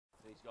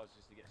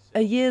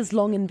A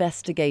years-long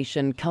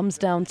investigation comes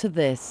down to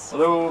this.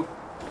 Hello?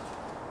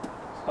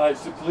 Hi,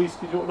 it's the police.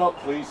 Can you open up,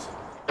 please?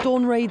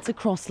 Dawn raids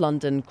across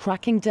London,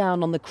 cracking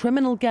down on the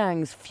criminal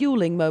gangs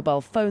fueling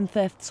mobile phone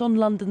thefts on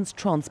London's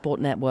transport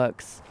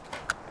networks.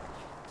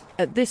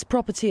 At this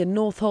property in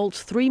Northolt,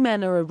 3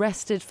 men are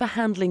arrested for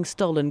handling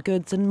stolen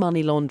goods and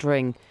money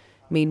laundering.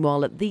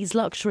 Meanwhile, at these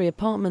luxury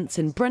apartments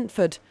in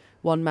Brentford,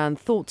 one man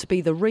thought to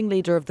be the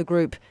ringleader of the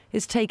group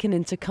is taken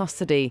into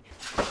custody.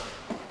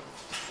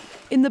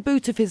 In the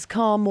boot of his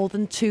car, more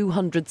than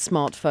 200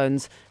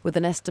 smartphones, with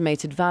an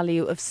estimated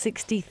value of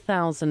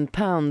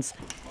 £60,000.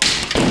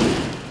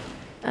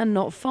 And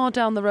not far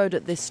down the road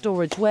at this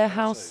storage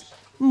warehouse,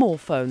 more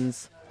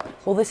phones.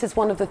 Well, this is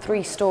one of the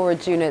 3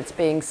 storage units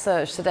being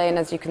searched today, and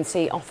as you can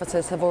see,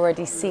 officers have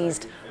already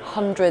seized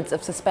hundreds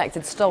of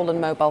suspected stolen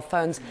mobile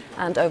phones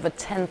and over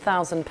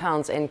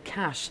 £10,000 in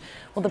cash.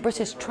 Well, the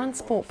British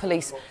Transport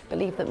Police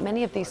believe that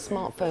many of these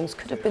smartphones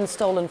could have been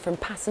stolen from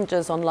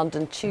passengers on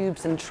London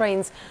tubes and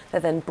trains. They're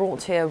then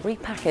brought here,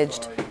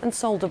 repackaged and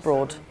sold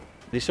abroad.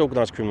 This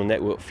organised criminal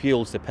network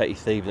fuels the petty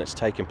thieving that's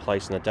taking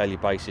place on a daily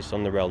basis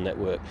on the rail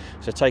network.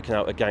 So taking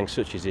out a gang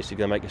such as this is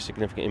going to make a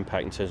significant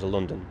impact in terms of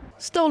London.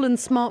 Stolen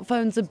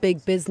smartphones are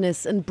big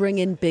business and bring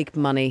in big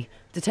money.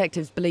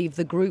 Detectives believe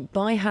the group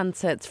buy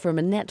handsets from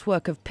a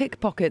network of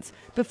pickpockets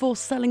before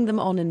selling them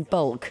on in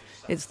bulk.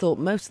 It's thought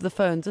most of the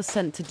phones are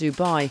sent to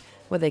Dubai,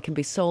 where they can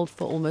be sold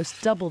for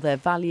almost double their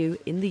value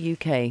in the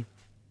UK.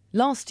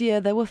 Last year,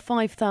 there were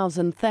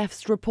 5,000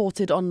 thefts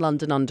reported on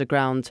London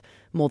Underground.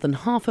 More than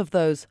half of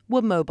those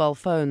were mobile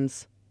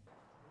phones.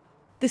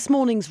 This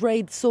morning's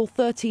raid saw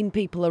 13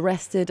 people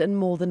arrested and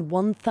more than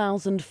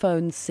 1,000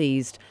 phones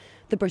seized.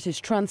 The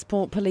British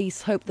Transport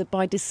Police hope that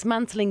by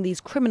dismantling these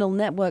criminal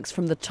networks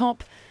from the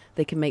top,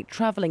 they can make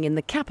travelling in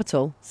the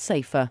capital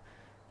safer.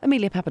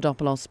 Emilia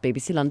Papadopoulos,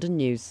 BBC London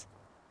News.